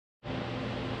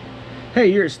Hey,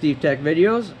 you're at Steve Tech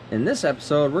Videos. In this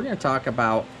episode, we're going to talk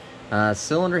about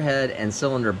cylinder head and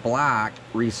cylinder block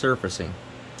resurfacing.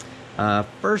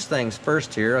 First things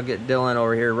first here, I'll get Dylan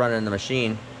over here running the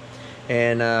machine,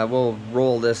 and we'll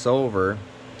roll this over.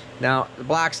 Now, the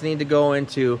blocks need to go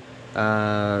into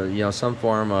some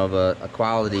form of a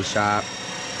quality shop,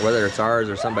 whether it's ours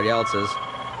or somebody else's,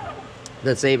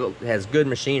 has good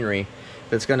machinery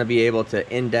that's going to be able to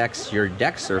index your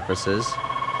deck surfaces.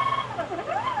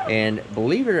 And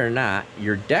believe it or not,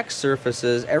 your deck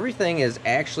surfaces, everything is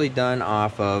actually done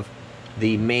off of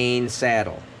the main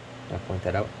saddle. I'll point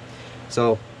that out.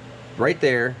 So right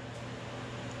there,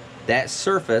 that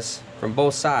surface from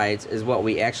both sides is what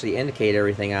we actually indicate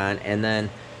everything on, and then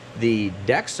the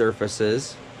deck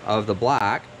surfaces of the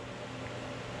block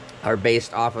are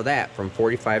based off of that, from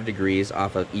 45 degrees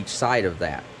off of each side of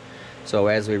that. So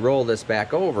as we roll this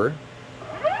back over,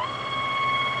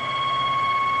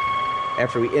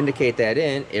 after we indicate that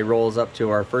in, it rolls up to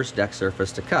our first deck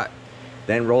surface to cut.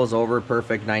 Then rolls over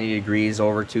perfect 90 degrees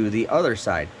over to the other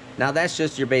side. Now that's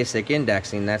just your basic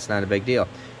indexing, that's not a big deal.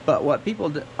 But what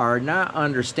people are not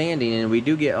understanding, and we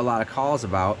do get a lot of calls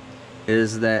about,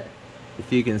 is that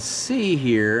if you can see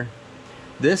here,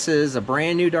 this is a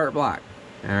brand new dart block,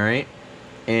 alright?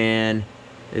 And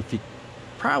if you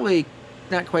probably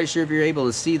not quite sure if you're able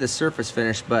to see the surface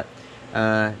finish, but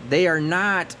they are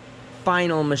not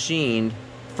final machined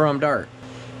from dart.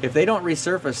 If they don't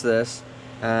resurface this,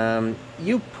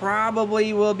 you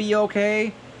probably will be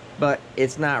okay, but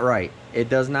it's not right. It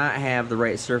does not have the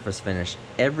right surface finish.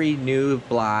 Every new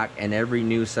block and every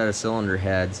new set of cylinder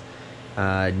heads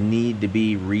need to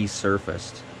be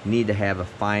resurfaced, need to have a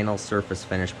final surface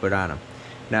finish put on them.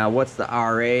 Now, what's the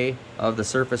RA of the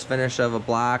surface finish of a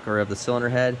block or of the cylinder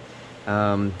head?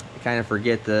 I kind of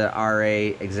forget the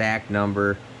RA exact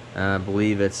number. I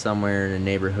believe it's somewhere in the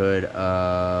neighborhood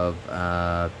of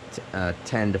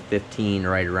 10 to 15,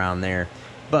 right around there,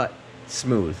 but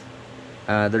smooth.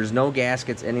 There's no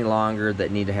gaskets any longer that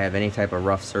need to have any type of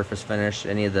rough surface finish.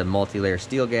 Any of the multi-layer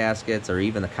steel gaskets or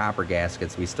even the copper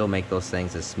gaskets, we still make those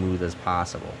things as smooth as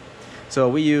possible. So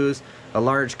we use a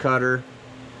large cutter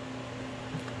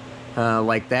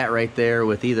like that right there,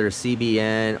 with either a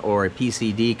CBN or a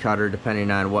PCD cutter, depending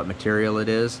on what material it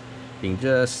is. You can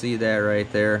just see that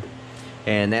right there,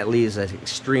 and that leaves an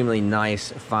extremely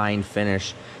nice fine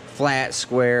finish, flat,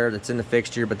 square, that's in the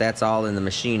fixture, but that's all in the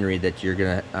machinery that you're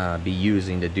gonna be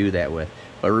using to do that with.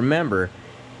 But remember,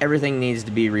 everything needs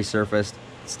to be resurfaced.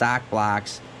 Stock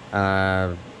blocks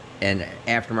and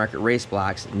aftermarket race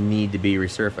blocks need to be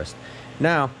resurfaced.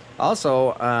 Now,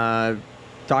 also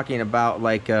talking about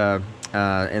like in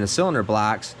the cylinder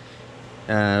blocks,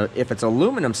 if it's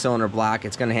aluminum cylinder block,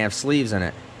 it's going to have sleeves in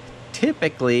it.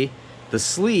 Typically, the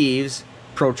sleeves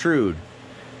protrude.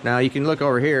 Now you can look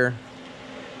over here.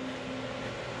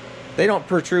 They don't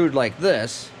protrude like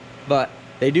this, but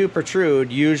they do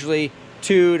protrude usually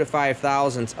 2 to 5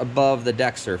 thousandths above the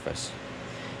deck surface.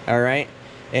 All right,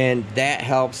 and that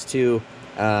helps to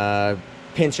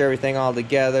pinch everything all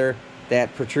together.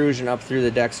 That protrusion up through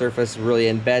the deck surface really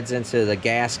embeds into the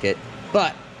gasket,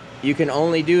 but you can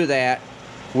only do that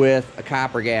with a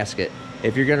copper gasket.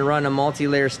 If you're going to run a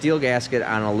multi-layer steel gasket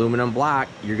on an aluminum block,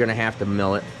 you're going to have to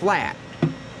mill it flat.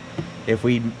 If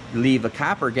we leave a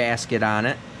copper gasket on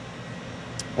it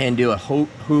and do a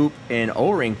hoop and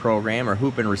O-ring program, or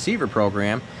hoop and receiver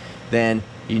program, then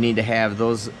you need to have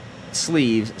those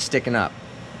sleeves sticking up.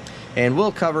 And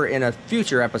we'll cover in a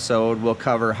future episode, we'll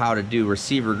cover how to do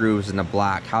receiver grooves in the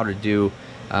block, how to do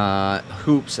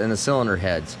hoops in the cylinder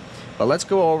heads. But let's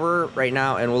go over right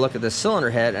now and we'll look at the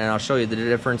cylinder head, and I'll show you the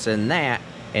difference in that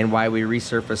and why we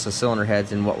resurface the cylinder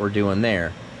heads and what we're doing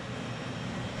there.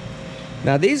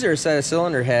 Now, these are a set of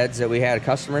cylinder heads that we had a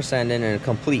customer send in a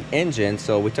complete engine,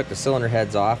 so we took the cylinder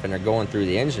heads off and they're going through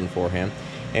the engine for him,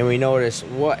 and we noticed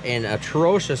what an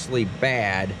atrociously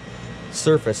bad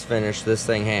surface finish this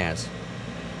thing has.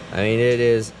 I mean, it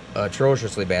is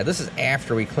atrociously bad. This is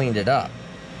after we cleaned it up.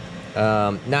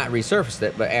 Not resurfaced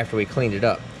it, but after we cleaned it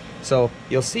up. So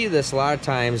you'll see this a lot of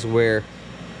times where,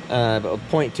 I'll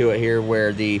point to it here,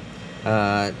 where the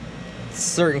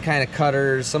certain kind of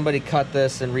cutters, somebody cut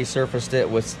this and resurfaced it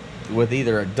with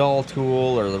either a dull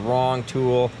tool or the wrong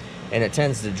tool, and it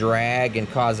tends to drag and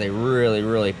cause a really,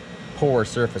 really poor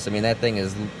surface. I mean, that thing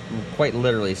is quite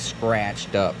literally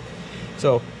scratched up.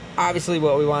 So obviously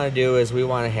what we want to do is we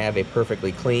want to have a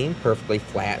perfectly clean, perfectly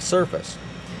flat surface.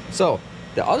 So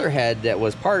the other head that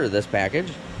was part of this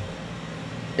package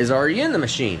is already in the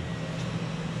machine.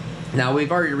 Now,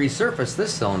 we've already resurfaced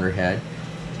this cylinder head,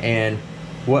 and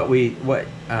what you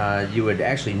would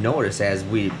actually notice as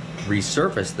we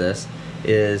resurface this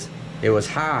is it was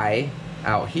high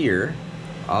out here,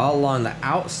 all along the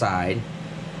outside,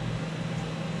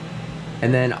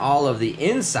 and then all of the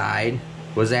inside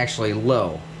was actually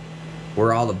low.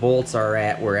 Where all the bolts are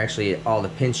at, where actually all the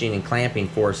pinching and clamping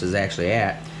force is actually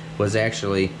at, was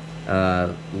actually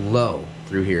low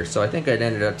through here. So I think I'd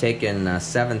ended up taking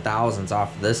 7 thousandths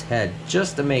off of this head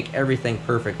just to make everything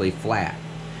perfectly flat.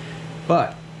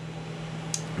 But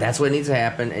that's what needs to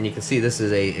happen, and you can see this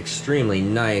is a extremely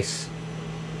nice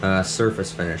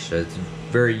surface finish. It's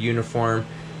very uniform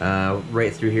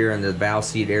right through here in the valve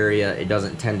seat area. It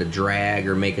doesn't tend to drag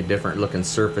or make a different looking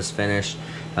surface finish.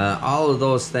 All of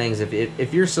those things,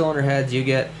 if your cylinder heads you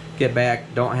get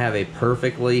back don't have a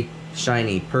perfectly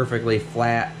shiny, perfectly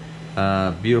flat,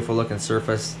 beautiful looking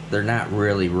surface, they're not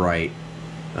really right.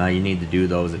 You need to do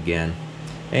those again.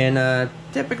 And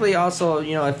typically also,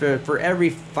 you know, if for every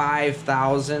 5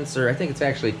 thousandths, or I think it's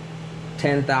actually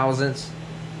 10 thousandths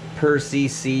per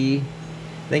cc,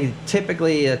 I think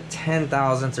typically a 10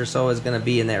 thousandths or so is going to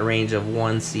be in that range of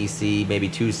 1 cc, maybe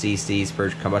 2 cc's per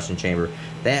combustion chamber.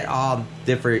 That all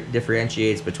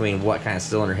differentiates between what kind of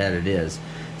cylinder head it is.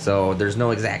 So there's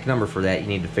no exact number for that. You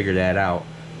need to figure that out.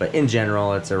 But in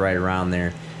general, it's right around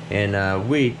there. And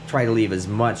we try to leave as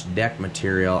much deck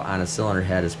material on a cylinder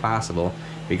head as possible,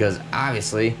 because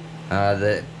obviously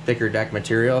the thicker deck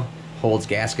material holds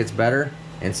gaskets better.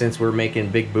 And since we're making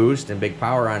big boost and big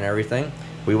power on everything,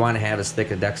 we want to have as thick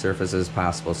a deck surface as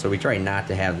possible. So we try not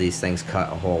to have these things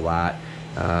cut a whole lot.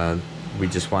 We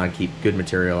just want to keep good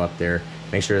material up there.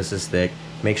 Make sure this is thick.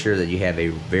 Make sure that you have a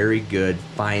very good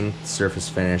fine surface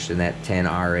finish in that 10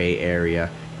 RA area,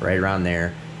 right around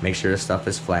there. Make sure this stuff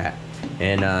is flat.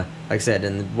 And like I said,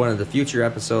 in one of the future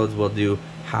episodes, we'll do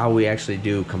how we actually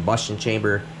do combustion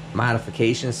chamber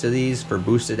modifications to these for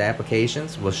boosted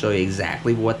applications. We'll show you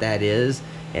exactly what that is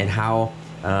and how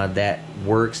that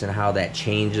works and how that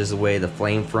changes the way the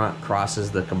flame front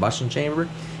crosses the combustion chamber.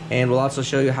 And we'll also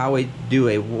show you how we do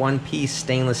a one-piece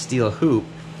stainless steel hoop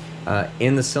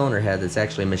in the cylinder head that's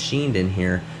actually machined in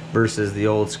here versus the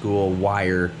old school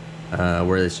wire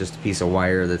where it's just a piece of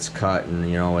wire that's cut, and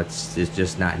you know it's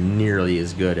just not nearly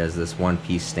as good as this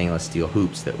one-piece stainless steel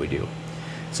hoops that we do.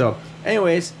 So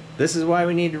anyways, this is why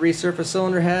we need to resurface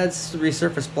cylinder heads,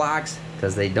 resurface blocks,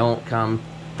 because they don't come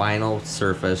final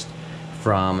surfaced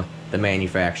from the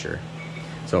manufacturer.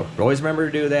 So always remember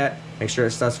to do that. Make sure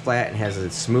it stuff's flat and has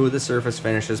as smooth a surface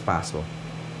finish as possible.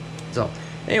 So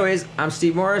anyways, I'm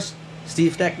Steve Morris,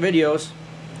 Steve Tech Videos.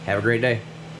 Have a great day.